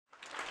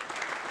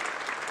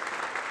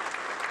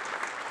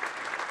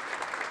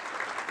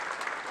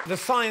The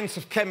science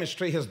of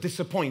chemistry has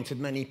disappointed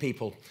many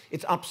people.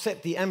 It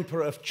upset the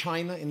emperor of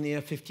China in the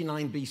year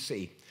 59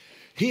 BC.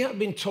 He had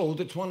been told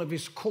that one of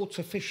his court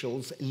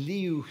officials,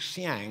 Liu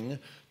Xiang,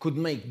 could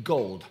make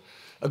gold.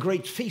 A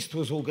great feast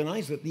was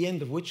organized, at the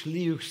end of which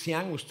Liu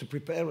Xiang was to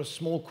prepare a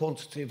small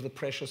quantity of the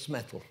precious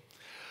metal.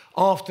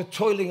 After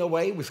toiling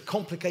away with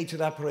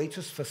complicated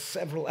apparatus for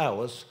several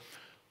hours,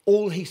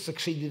 all he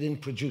succeeded in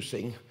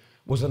producing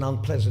was an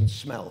unpleasant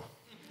smell.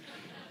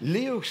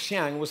 Liu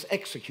Xiang was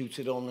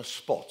executed on the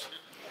spot.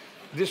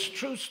 This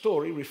true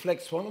story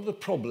reflects one of the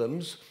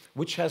problems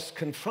which has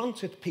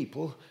confronted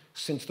people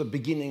since the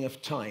beginning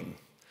of time.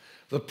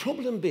 The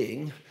problem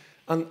being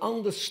an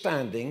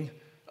understanding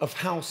of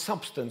how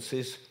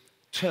substances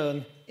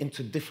turn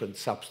into different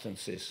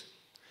substances.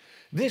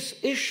 This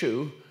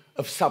issue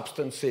of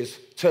substances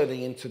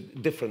turning into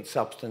different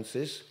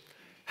substances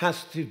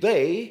has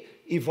today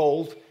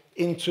evolved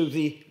into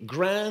the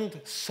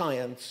grand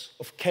science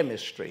of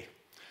chemistry.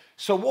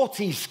 So what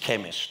is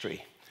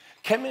chemistry?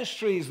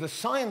 Chemistry is the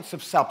science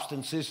of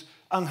substances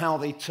and how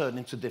they turn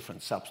into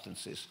different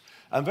substances.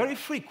 And very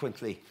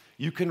frequently,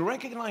 you can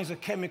recognize a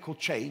chemical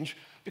change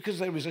because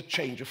there is a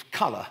change of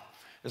color.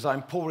 As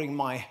I'm pouring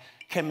my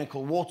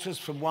chemical waters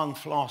from one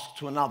flask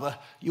to another,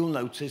 you'll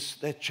notice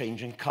they're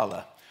changing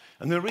color.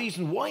 And the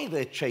reason why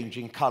they're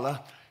changing color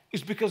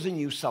is because a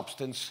new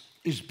substance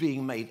is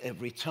being made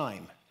every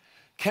time.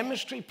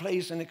 Chemistry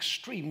plays an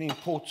extremely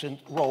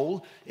important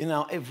role in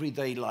our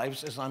everyday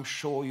lives, as I'm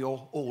sure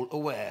you're all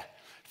aware.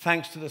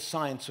 Thanks to the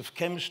science of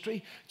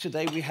chemistry,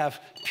 today we have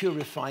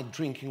purified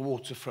drinking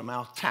water from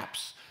our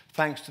taps.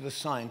 Thanks to the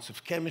science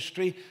of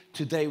chemistry,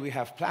 today we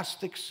have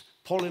plastics,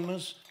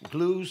 polymers,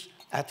 glues,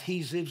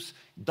 adhesives,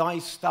 dye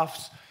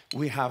stuffs,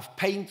 we have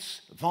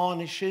paints,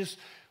 varnishes,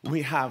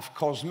 we have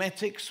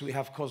cosmetics, we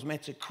have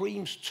cosmetic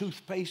creams,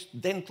 toothpaste,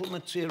 dental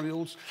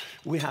materials,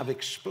 we have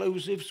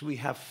explosives, we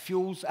have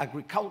fuels,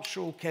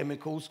 agricultural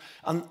chemicals,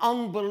 an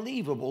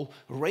unbelievable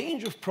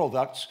range of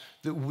products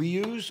that we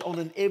use on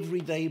an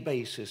everyday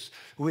basis.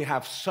 We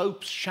have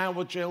soaps,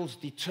 shower gels,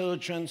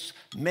 detergents,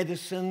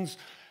 medicines,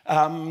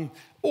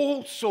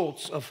 all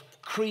sorts of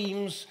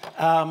creams,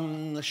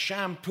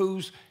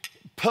 shampoos,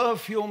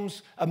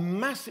 perfumes. A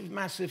massive,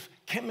 massive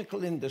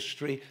chemical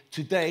industry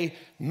today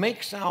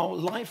makes our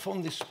life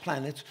on this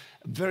planet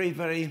very,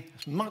 very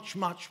much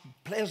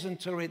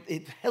pleasanter.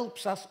 It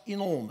helps us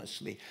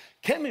enormously.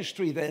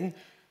 Chemistry, then,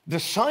 the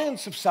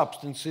science of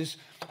substances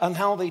and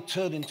how they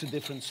turn into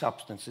different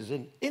substances.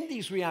 And in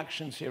these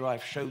reactions here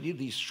I've showed you,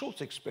 these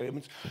short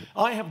experiments,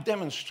 I have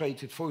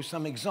demonstrated for you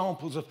some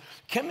examples of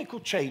chemical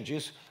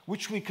changes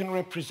which we can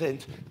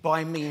represent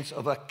by means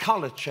of a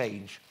color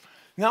change.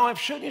 Now, I've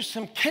shown you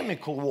some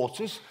chemical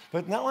waters,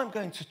 but now I'm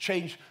going to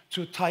change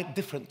to a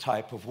different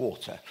type of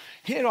water.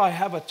 Here I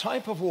have a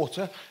type of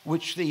water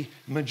which the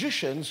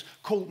magicians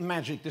call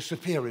magic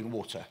disappearing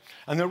water.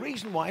 And the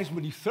reason why is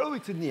when you throw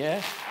it in the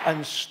air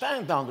and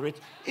stand under it,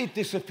 it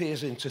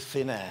disappears into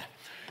thin air.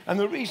 And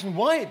the reason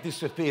why it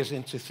disappears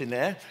into thin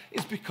air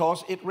is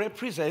because it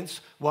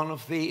represents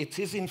it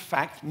is in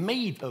fact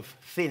made of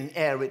thin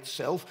air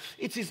itself.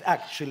 It is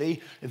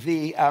actually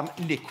the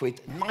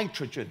liquid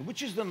nitrogen,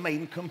 which is the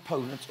main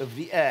component of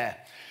the air.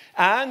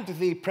 And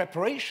the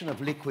preparation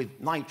of liquid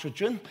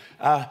nitrogen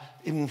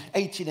in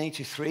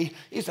 1883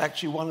 is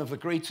actually one of the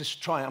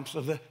greatest triumphs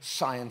of the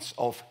science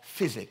of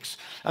physics.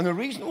 And the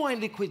reason why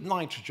liquid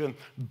nitrogen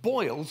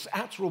boils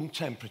at room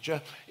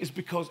temperature is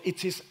because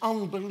it is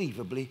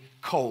unbelievably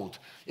cold.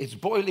 Its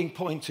boiling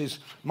point is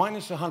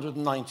minus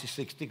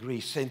 196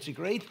 degrees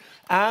centigrade.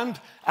 And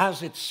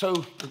as it's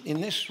so, in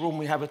this room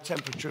we have a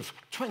temperature of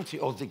 20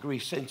 odd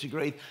degrees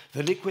centigrade,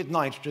 the liquid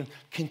nitrogen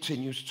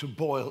continues to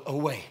boil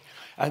away.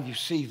 And you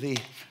see the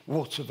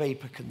water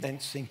vapor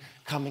condensing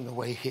coming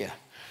away here.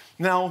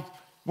 Now,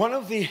 one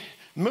of the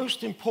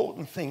most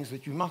important things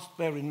that you must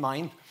bear in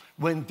mind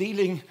when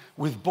dealing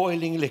with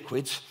boiling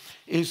liquids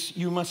is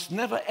you must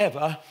never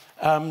ever,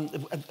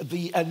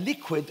 a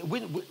liquid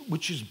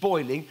which is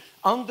boiling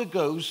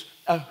undergoes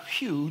a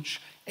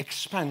huge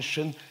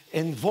expansion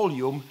in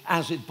volume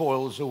as it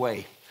boils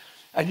away.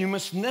 And you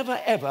must never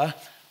ever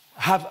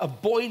have a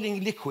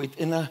boiling liquid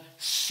in a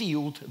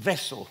sealed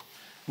vessel.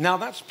 Now,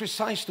 that's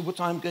precisely what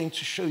I'm going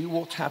to show you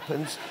what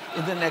happens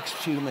in the next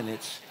few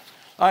minutes.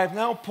 I have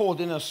now poured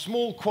in a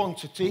small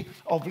quantity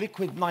of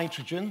liquid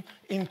nitrogen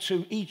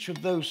into each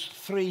of those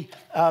three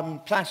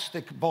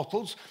plastic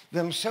bottles,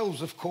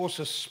 themselves, of course,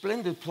 a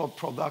splendid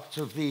product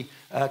of the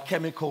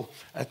chemical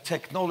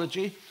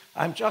technology.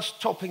 I'm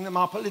just topping them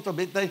up a little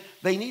bit.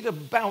 They need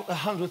about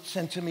 100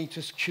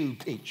 centimeters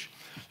cubed each.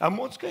 And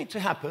what's going to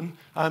happen,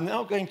 I'm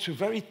now going to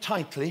very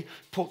tightly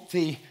put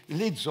the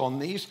lids on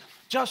these.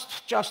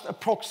 Just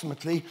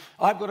approximately,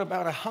 I've got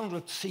about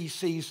 100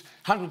 cc's,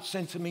 100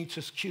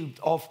 centimeters cubed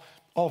of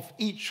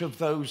each of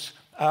those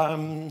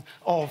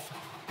of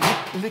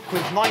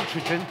liquid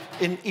nitrogen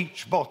in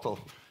each bottle.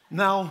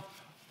 Now,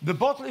 the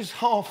bottle is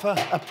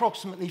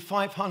approximately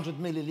 500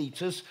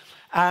 milliliters,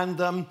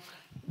 and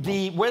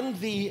when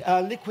the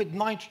liquid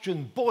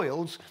nitrogen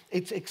boils,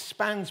 it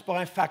expands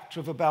by a factor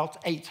of about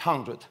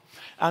 800.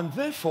 And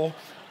therefore,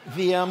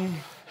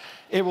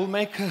 it will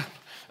make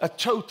a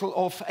total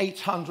of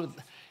 800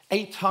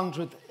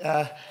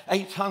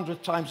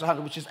 times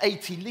 100, which is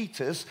 80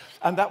 liters,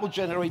 and that will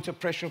generate a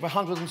pressure of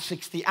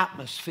 160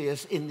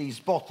 atmospheres in these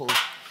bottles.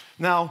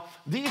 Now,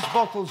 these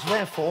bottles,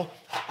 therefore,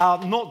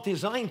 are not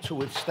designed to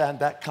withstand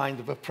that kind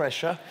of a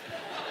pressure,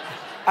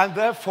 and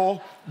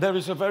therefore, there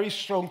is a very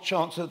strong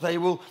chance that they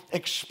will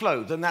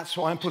explode, and that's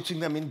why I'm putting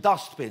them in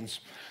dustbins.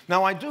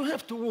 Now, I do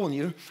have to warn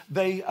you,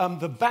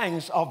 the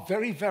bangs are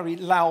very, very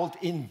loud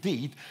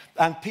indeed,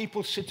 and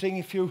people sitting,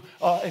 if you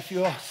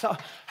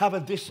have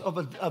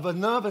a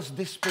nervous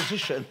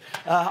disposition,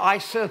 I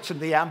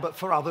certainly am, but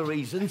for other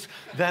reasons,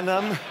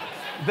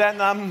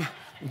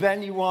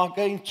 then you are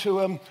going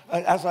to,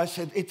 as I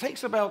said, it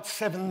takes about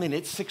 7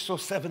 minutes, 6 or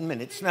 7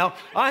 minutes. Now,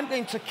 I'm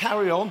going to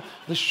carry on,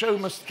 the show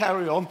must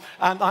carry on,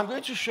 and I'm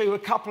going to show you a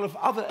couple of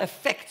other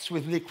effects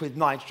with liquid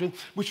nitrogen,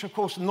 which of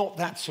course are not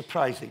that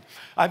surprising.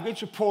 I'm going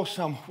to pour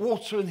some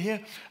water in here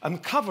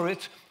and cover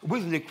it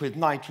with liquid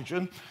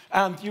nitrogen,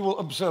 and you will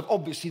observe,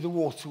 obviously, the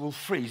water will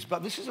freeze.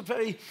 But this is a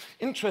very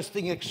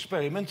interesting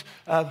experiment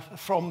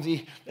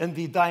in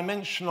the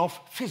dimension of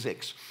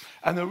physics.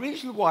 And the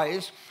reason why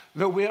is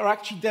that we are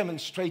actually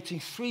demonstrating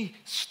 3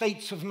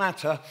 states of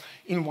matter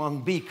in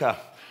one beaker.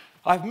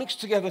 I've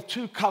mixed together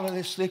 2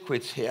 colorless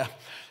liquids here.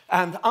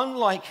 And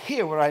unlike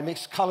here, where I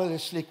mixed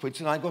colorless liquids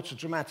and I got a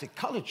dramatic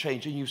color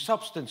change, a new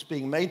substance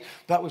being made,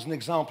 that was an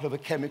example of a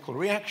chemical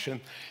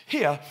reaction.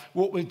 Here,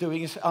 what we're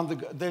doing is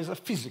there's a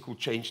physical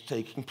change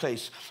taking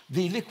place.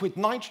 The liquid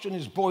nitrogen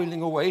is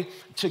boiling away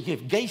to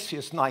give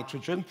gaseous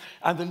nitrogen,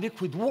 and the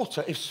liquid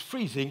water is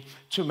freezing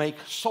to make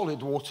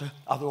solid water,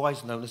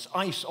 otherwise known as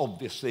ice,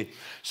 obviously.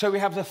 So we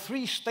have the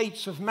 3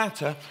 states of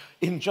matter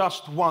in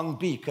just one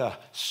beaker: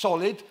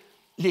 solid,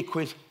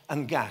 liquid,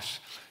 and gas.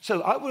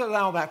 So I will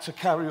allow that to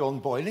carry on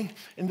boiling.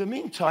 In the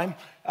meantime,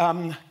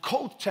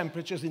 cold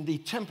temperatures,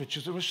 indeed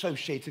temperatures, are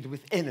associated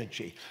with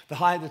energy. The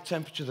higher the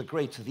temperature, the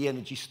greater the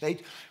energy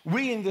state.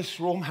 We in this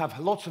room have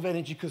lots of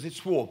energy because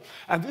it's warm.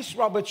 And this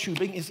rubber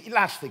tubing is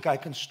elastic. I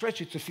can stretch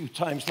it a few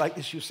times like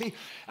this, you see,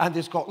 and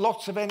it's got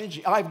lots of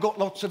energy. I've got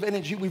lots of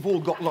energy. We've all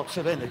got lots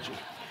of energy.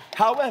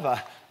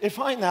 However, if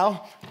I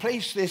now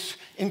place this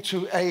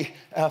into a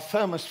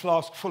thermos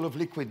flask full of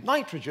liquid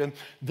nitrogen,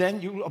 then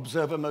you will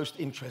observe a most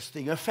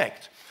interesting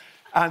effect.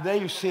 And there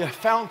you see a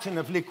fountain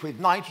of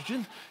liquid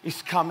nitrogen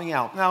is coming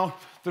out. Now,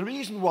 the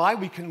reason why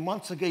we can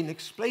once again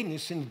explain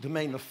this in the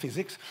domain of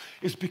physics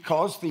is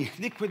because the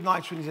liquid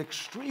nitrogen is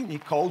extremely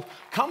cold,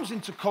 comes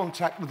into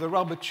contact with the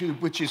rubber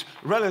tube, which is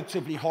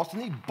relatively hot,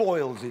 and it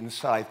boils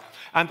inside.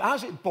 And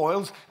as it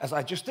boils, as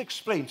I just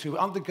explained to you,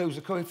 undergoes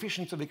a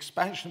coefficient of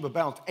expansion of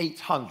about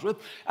 800,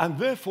 and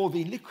therefore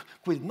the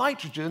liquid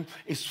nitrogen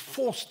is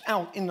forced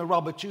out in the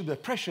rubber tube, the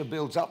pressure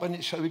builds up,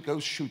 and so it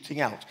goes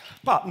shooting out.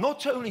 But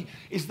not only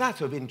is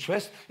that of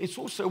interest, it's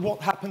also what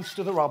happens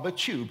to the rubber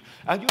tube.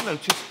 And you'll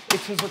notice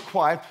it has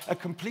acquired a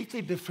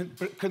completely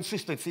different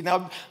consistency.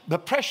 Now, the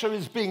pressure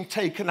is being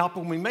taken up,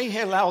 and we may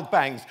hear loud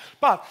bangs,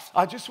 but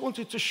I just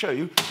wanted to show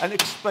you and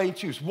explain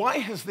to you, why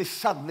has this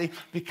suddenly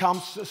become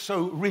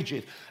so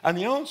rigid? And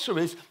the answer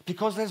is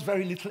because there's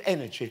very little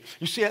energy.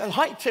 You see, at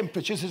high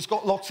temperatures, it's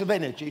got lots of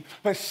energy,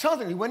 but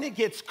suddenly, when it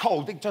gets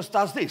cold, it just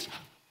does this.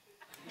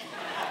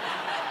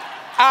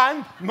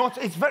 And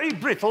it's very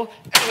brittle,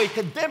 and we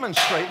can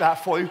demonstrate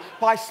that for you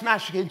by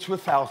smashing it into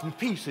 1,000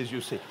 pieces, you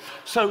see.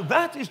 So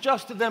that is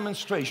just a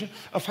demonstration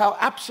of how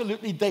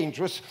absolutely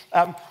dangerous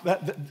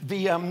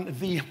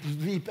the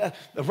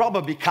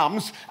rubber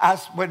becomes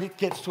when it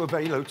gets to a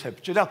very low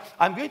temperature. Now,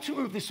 I'm going to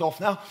move this off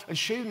now and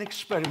show you an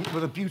experiment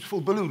with a beautiful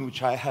balloon,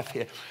 which I have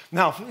here.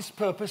 Now, for this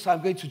purpose,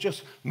 I'm going to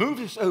just move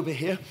this over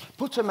here,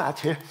 put a mat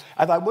here,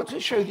 and I want to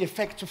show you the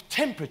effect of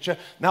temperature.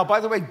 Now, by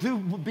the way, do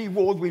be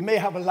warned, we may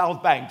have a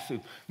loud bang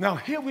soon. Now,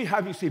 here we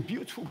have, you see, a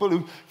beautiful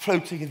balloon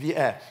floating in the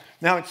air.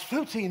 Now, it's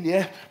floating in the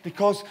air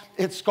because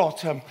it's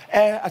got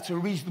air at a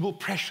reasonable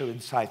pressure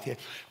inside here.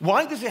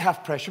 Why does it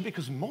have pressure?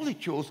 Because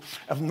molecules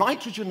of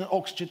nitrogen and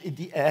oxygen in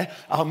the air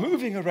are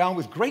moving around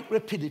with great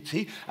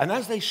rapidity, and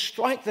as they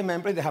strike the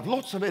membrane, they have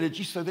lots of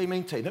energy, so they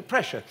maintain a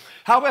pressure.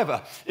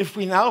 However, if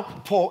we now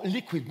pour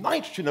liquid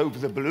nitrogen over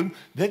the balloon,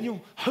 then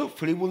you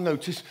hopefully will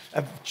notice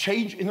a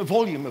change in the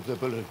volume of the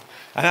balloon.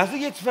 And as it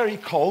gets very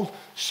cold,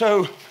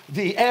 so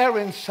the air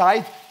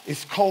inside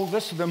is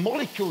colder, so the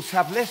molecules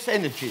have less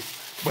energy.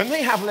 When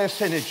they have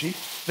less energy,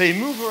 they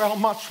move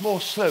around much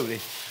more slowly.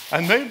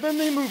 And then when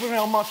they move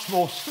around much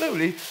more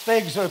slowly, they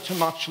exert a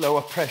much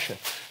lower pressure.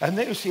 And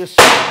then you see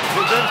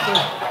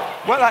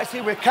well, I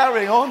see we're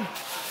carrying on,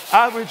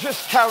 and we're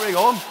just carrying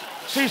on.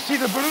 So you see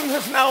the balloon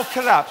has now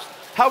collapsed.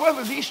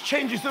 However, these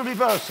changes are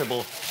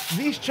reversible.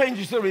 these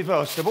changes are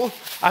reversible,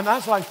 and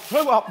as I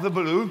throw up the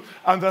balloon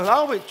and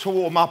allow it to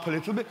warm up a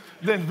little bit,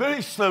 then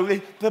very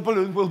slowly the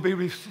balloon will be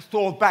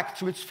restored back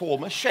to its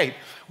former shape.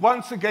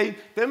 Once again,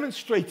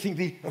 demonstrating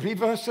the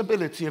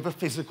reversibility of a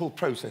physical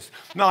process.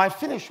 Now, I've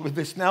finished with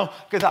this now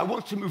because I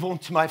want to move on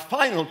to my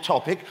final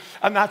topic,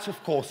 and that,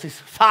 of course, is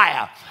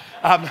fire.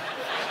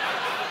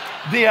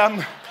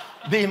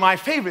 My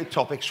favorite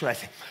topic, should I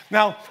say.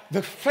 Now,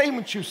 the flame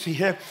which you see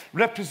here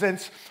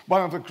represents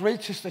one of the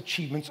greatest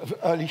achievements of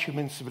early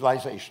human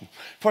civilization.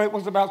 For it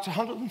was about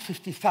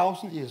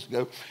 150,000 years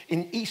ago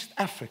in East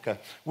Africa,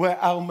 where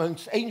our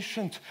most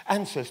ancient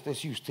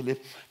ancestors used to live,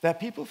 that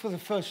people for the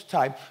first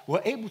time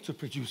were able to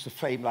produce a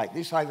flame like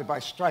this, either by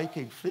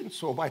striking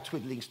flints or by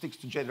twiddling sticks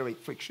to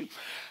generate friction,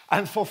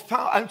 and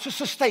to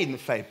sustain the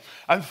flame.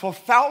 And for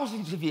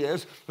thousands of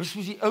years, this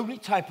was the only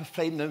type of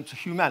flame known to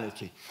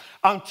humanity.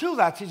 Until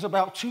that is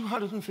about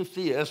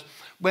 250 years,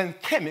 when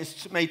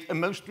chemists made a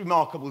most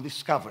remarkable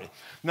discovery.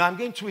 Now, I'm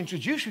going to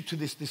introduce you to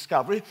this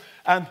discovery,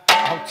 and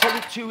I'll tell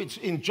it to you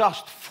in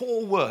just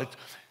 4 words.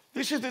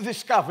 This is the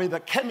discovery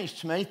that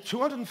chemists made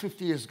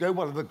 250 years ago,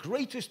 one of the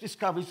greatest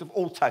discoveries of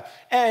all time.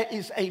 Air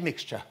is a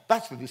mixture.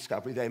 That's the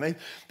discovery they made.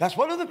 That's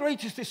one of the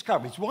greatest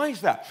discoveries. Why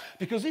is that?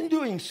 Because in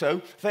doing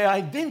so, they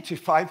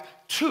identified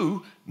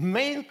 2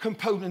 main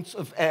components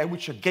of air,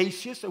 which are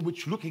gaseous and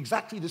which look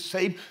exactly the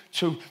same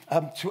to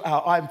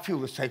our eye and feel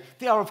the same.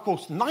 They are, of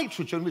course,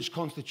 nitrogen, which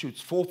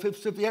constitutes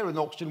 4/5 of the air, and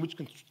oxygen,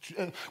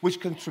 which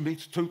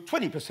contributes to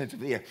 20% of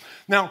the air.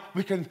 Now,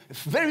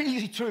 it's very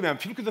easy to remember.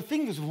 If you look at the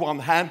fingers of one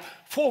hand,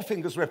 4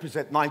 fingers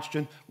represent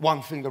nitrogen,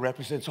 1 finger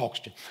represents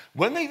oxygen.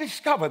 When they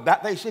discovered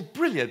that, they said,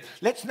 brilliant,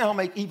 let's now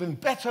make even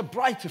better,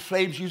 brighter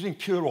flames using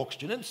pure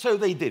oxygen. And so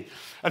they did.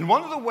 And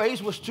one of the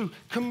ways was to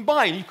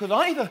combine. You could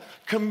either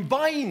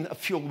combine a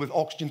fuel with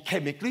oxygen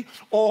chemically,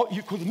 or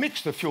you could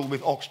mix the fuel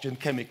with oxygen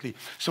chemically.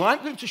 So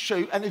I'm going to show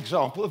you an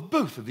example of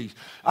both of these.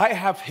 I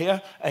have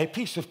here a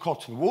piece of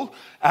cotton wool,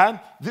 and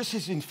this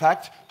is, in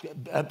fact,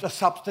 a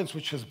substance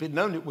which has been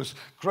known. It was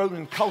grown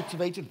and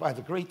cultivated by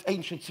the great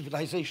ancient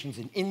civilizations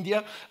in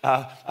India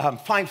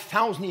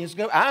 5,000 years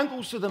ago, and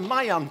also the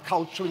Mayan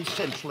culture in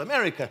Central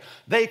America.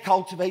 They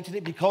cultivated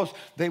it because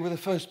they were the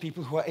first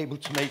people who were able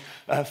to make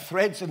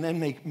threads and then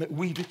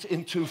weave it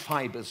into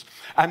fibers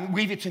and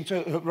weave it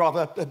into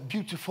rather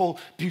beautiful,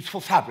 beautiful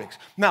fabrics.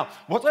 Now,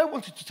 what I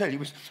wanted to tell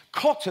you is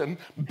cotton,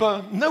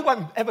 no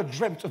one ever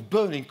dreamt of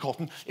burning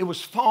cotton. It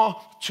was far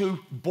too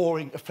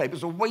boring a flame. It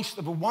was a waste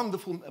of a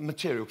wonderful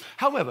material.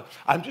 However,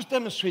 I'm just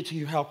demonstrating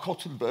you how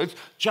cotton burns,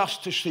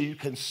 just so you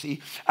can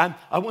see. And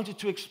I wanted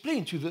to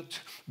explain to you that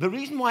the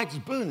reason why it's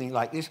burning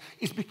like this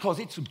is because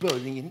it's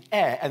burning in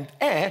air. And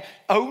air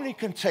only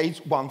contains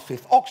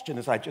 1/5 oxygen,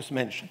 as I just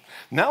mentioned.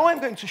 Now I'm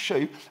going to show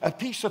you a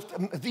piece of,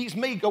 these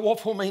may go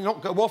off or may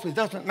not go off. It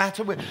doesn't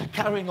matter. We're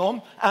carrying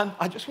on. And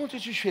I just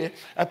wanted to share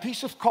a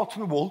piece of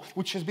cotton wool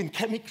which has been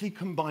chemically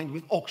combined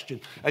with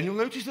oxygen. And you'll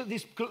notice that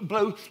this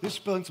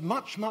burns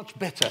much, much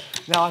better.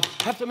 Now, I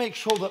have to make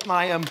sure that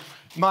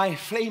my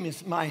flame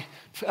is,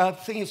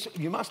 thing is,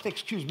 you must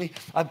excuse me,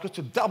 I've got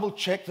to double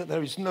check that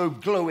there is no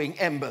glowing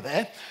ember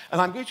there.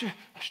 And I'm going to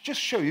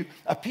just show you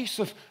a piece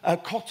of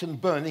cotton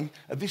burning.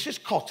 This is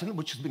cotton,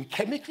 which has been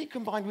chemically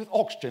combined with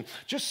oxygen.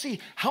 Just see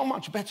how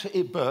much better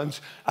it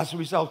burns as a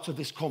result of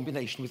this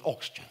combination with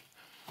oxygen.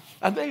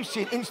 And there you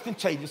see an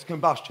instantaneous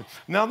combustion.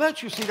 Now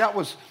that you see, that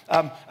was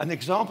an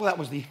example. That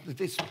was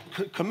this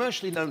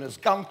commercially known as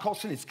gun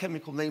cotton. Its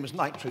chemical name is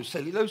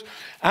nitrocellulose.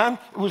 And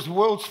it was the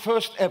world's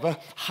first ever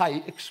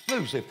high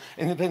explosive,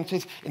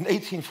 invented in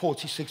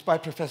 1846 by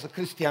Professor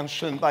Christian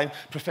Schönbein,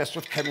 professor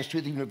of chemistry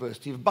at the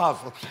University of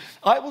Basel.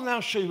 I will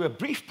now show you a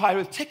brief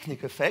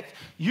pyrotechnic effect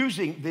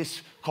using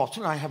this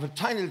cotton. I have a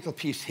tiny little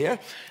piece here.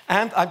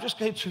 And I'm just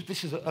going to,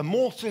 this is a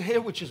mortar here,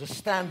 which is a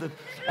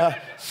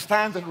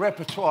standard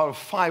repertoire of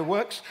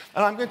fireworks.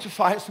 And I'm going to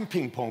fire some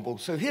ping pong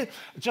balls. So here,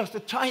 just a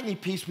tiny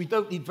piece, we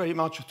don't need very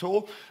much at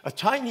all, a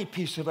tiny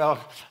piece of our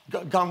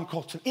gun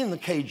cotton in the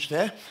cage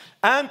there.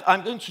 And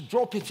I'm going to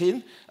drop it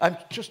in. I'm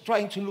just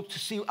trying to look to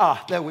see,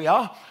 there we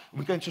are.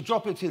 We're going to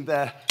drop it in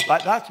there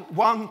like that.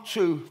 1,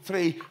 2,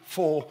 3,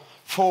 4,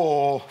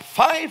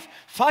 5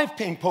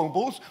 ping pong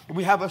balls.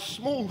 We have a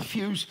small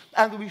fuse,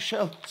 and we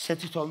shall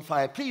set it on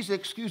fire. Please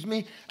excuse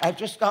me, I've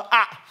just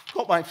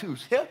got my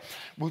fuse here.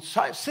 We'll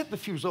set the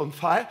fuse on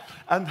fire,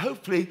 and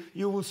hopefully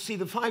you will see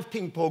the 5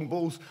 ping pong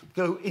balls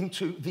go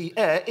into the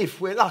air if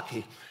we're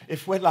lucky.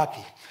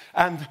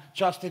 And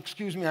just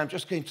excuse me, I'm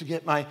just going to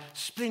get my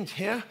splint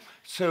here.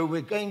 So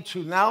we're going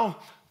to now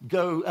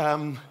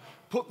go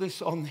put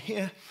this on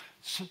here,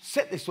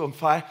 set this on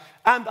fire,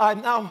 and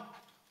I'm now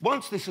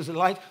once this is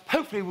alight,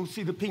 hopefully we'll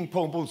see the ping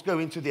pong balls go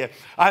into the air.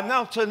 I'm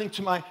now turning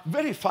to my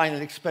very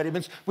final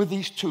experiments with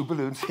these 2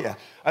 balloons here.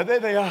 And there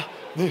they are.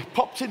 They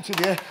popped into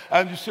the air,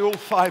 and you see all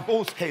 5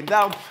 balls came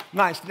down.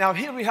 Nice. Now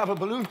here we have a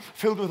balloon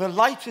filled with the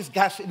lightest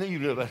gas in the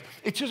universe.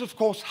 It is, of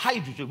course,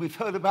 hydrogen. We've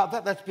heard about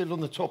that. That's been on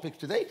the topic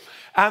today.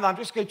 And I'm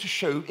just going to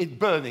show it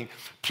burning.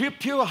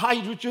 Pure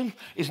hydrogen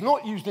is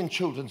not used in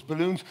children's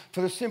balloons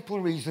for the simple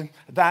reason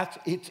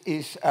that it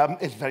is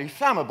very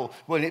flammable.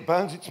 When it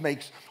burns, it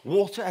makes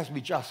water, as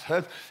we just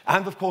heard,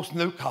 and of course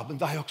no carbon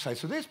dioxide.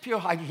 So there's pure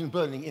hydrogen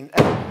burning in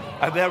air,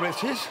 and there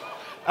it is.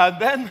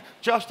 And then,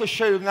 just to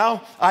show you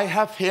now, I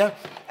have here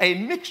a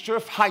mixture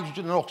of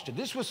hydrogen and oxygen.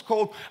 This was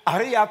called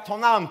aria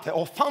tonante,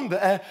 or thunder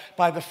air,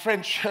 by the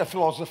French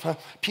philosopher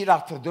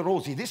Pirata de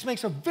Rossi. This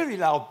makes a very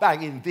loud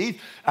bang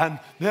indeed, and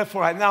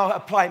therefore I now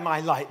apply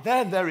my light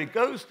there, and there it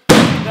goes.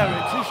 There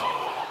it is.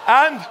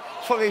 And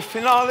for the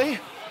finale,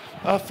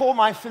 for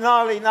my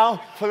final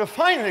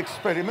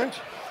experiment,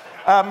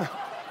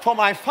 for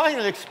my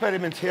final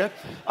experiment here,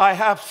 I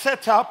have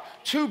set up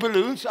 2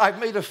 balloons. I've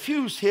made a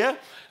fuse here.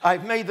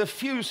 I've made a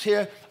fuse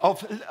here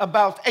of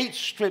about 8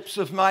 strips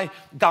of my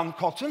gun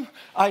cotton.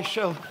 I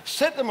shall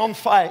set them on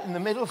fire in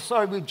the middle.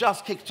 Sorry, we've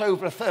just kicked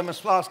over a thermos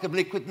flask of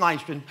liquid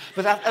nitrogen,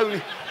 but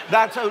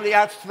that only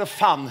adds to the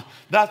fun.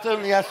 That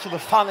only adds to the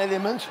fun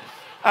element.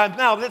 And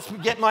now let's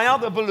get my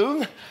other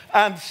balloon.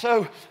 And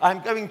so I'm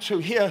going to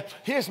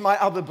here's my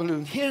other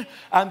balloon here,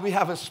 and we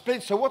have a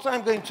split. So what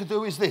I'm going to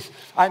do is this.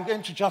 I'm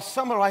going to just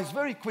summarize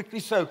very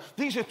quickly. So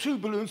these are 2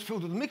 balloons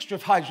filled with a mixture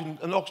of hydrogen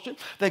and oxygen.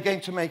 They're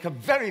going to make a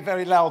very,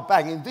 very loud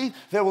bang indeed.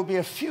 There will be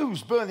a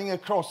fuse burning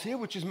across here,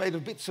 which is made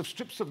of bits of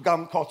strips of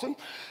gun cotton.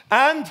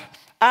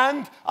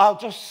 And I'll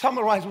just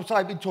summarize what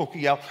I've been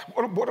talking about.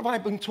 What have I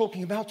been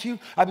talking about to you?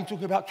 I've been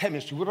talking about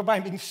chemistry. What have I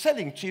been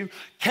selling to you?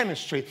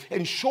 Chemistry.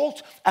 In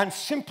short and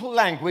simple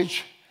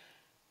language,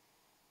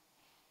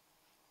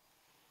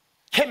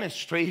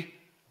 chemistry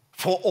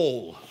for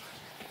all.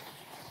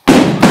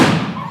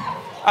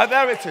 And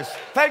there it is.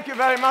 Thank you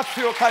very much for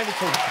your kind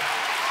attention.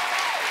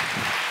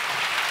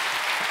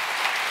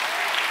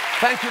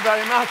 Thank you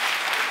very much.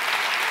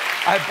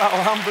 I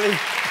bow humbly.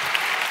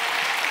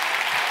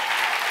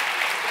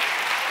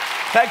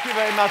 Thank you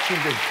very much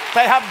indeed.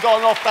 They have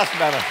gone off, doesn't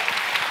matter.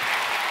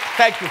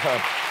 Thank you,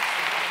 Herb.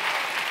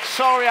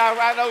 Sorry I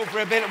ran over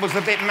a bit, it was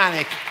a bit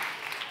manic.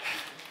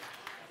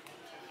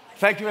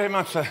 Thank you very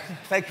much, sir.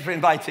 Thank you for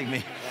inviting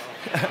me.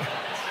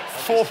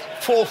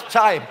 Fourth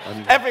time.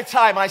 Every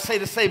time I say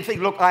the same thing.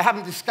 Look, I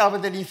haven't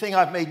discovered anything.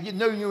 I've made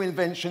no new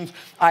inventions.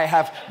 I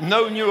have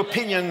no new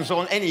opinions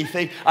on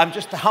anything. I'm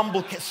just a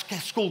humble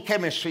school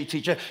chemistry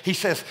teacher. He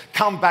says,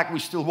 come back, we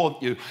still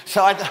want you.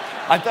 So I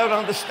don't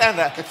understand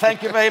that.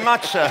 Thank you very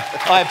much, sir.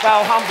 I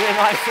bow humbly and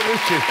I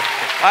salute you.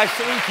 I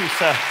salute you,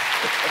 sir.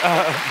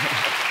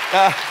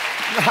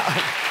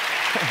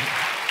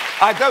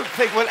 I don't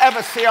think we'll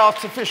ever see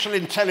artificial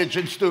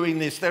intelligence doing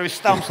this. There is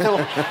still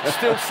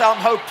some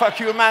hope for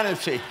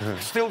humanity.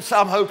 Still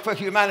some hope for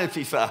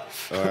humanity, sir.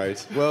 All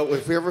right. Well,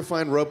 if we ever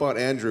find Robot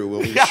Andrew,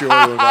 we'll be sure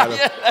to invite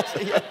him.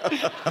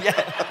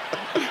 Yeah.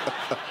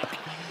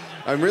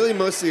 I'm really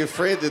mostly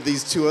afraid that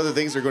these 2 other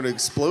things are going to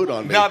explode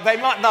on me. No, they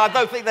might. No, I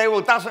don't think they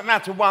will. Doesn't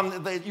matter.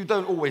 You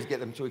don't always get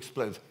them to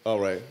explode. All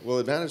right. Well,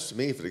 it matters to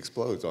me if it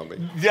explodes on me.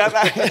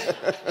 Yeah.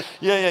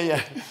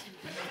 Yeah.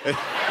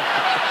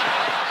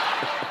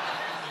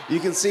 You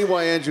can see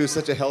why Andrew is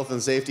such a health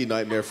and safety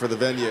nightmare for the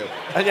venue.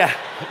 Yeah.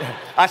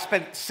 I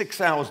spent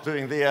 6 hours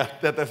doing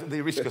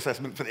the risk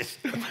assessment for this.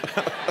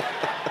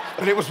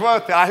 But it was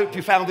worth it. I hope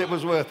you found it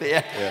was worth it,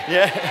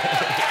 yeah.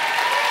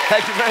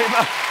 Thank you very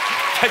much.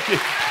 Thank you.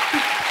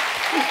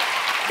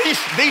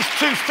 These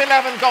 2 still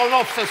haven't gone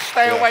off, so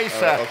stay away,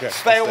 sir. Okay.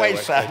 Stay away,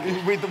 sir.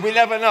 We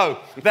never know.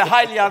 They're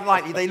highly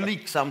unlikely. They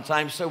leak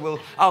sometimes, so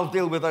I'll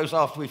deal with those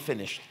after we've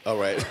finished. All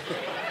right.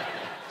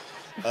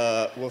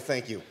 Well,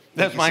 thank you.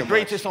 That's my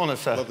greatest honor,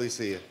 sir. Lovely to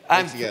see you.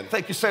 And Thanks again.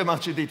 Thank you so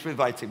much indeed for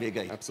inviting me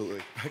again.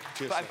 Absolutely.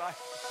 Cheers. Bye-bye.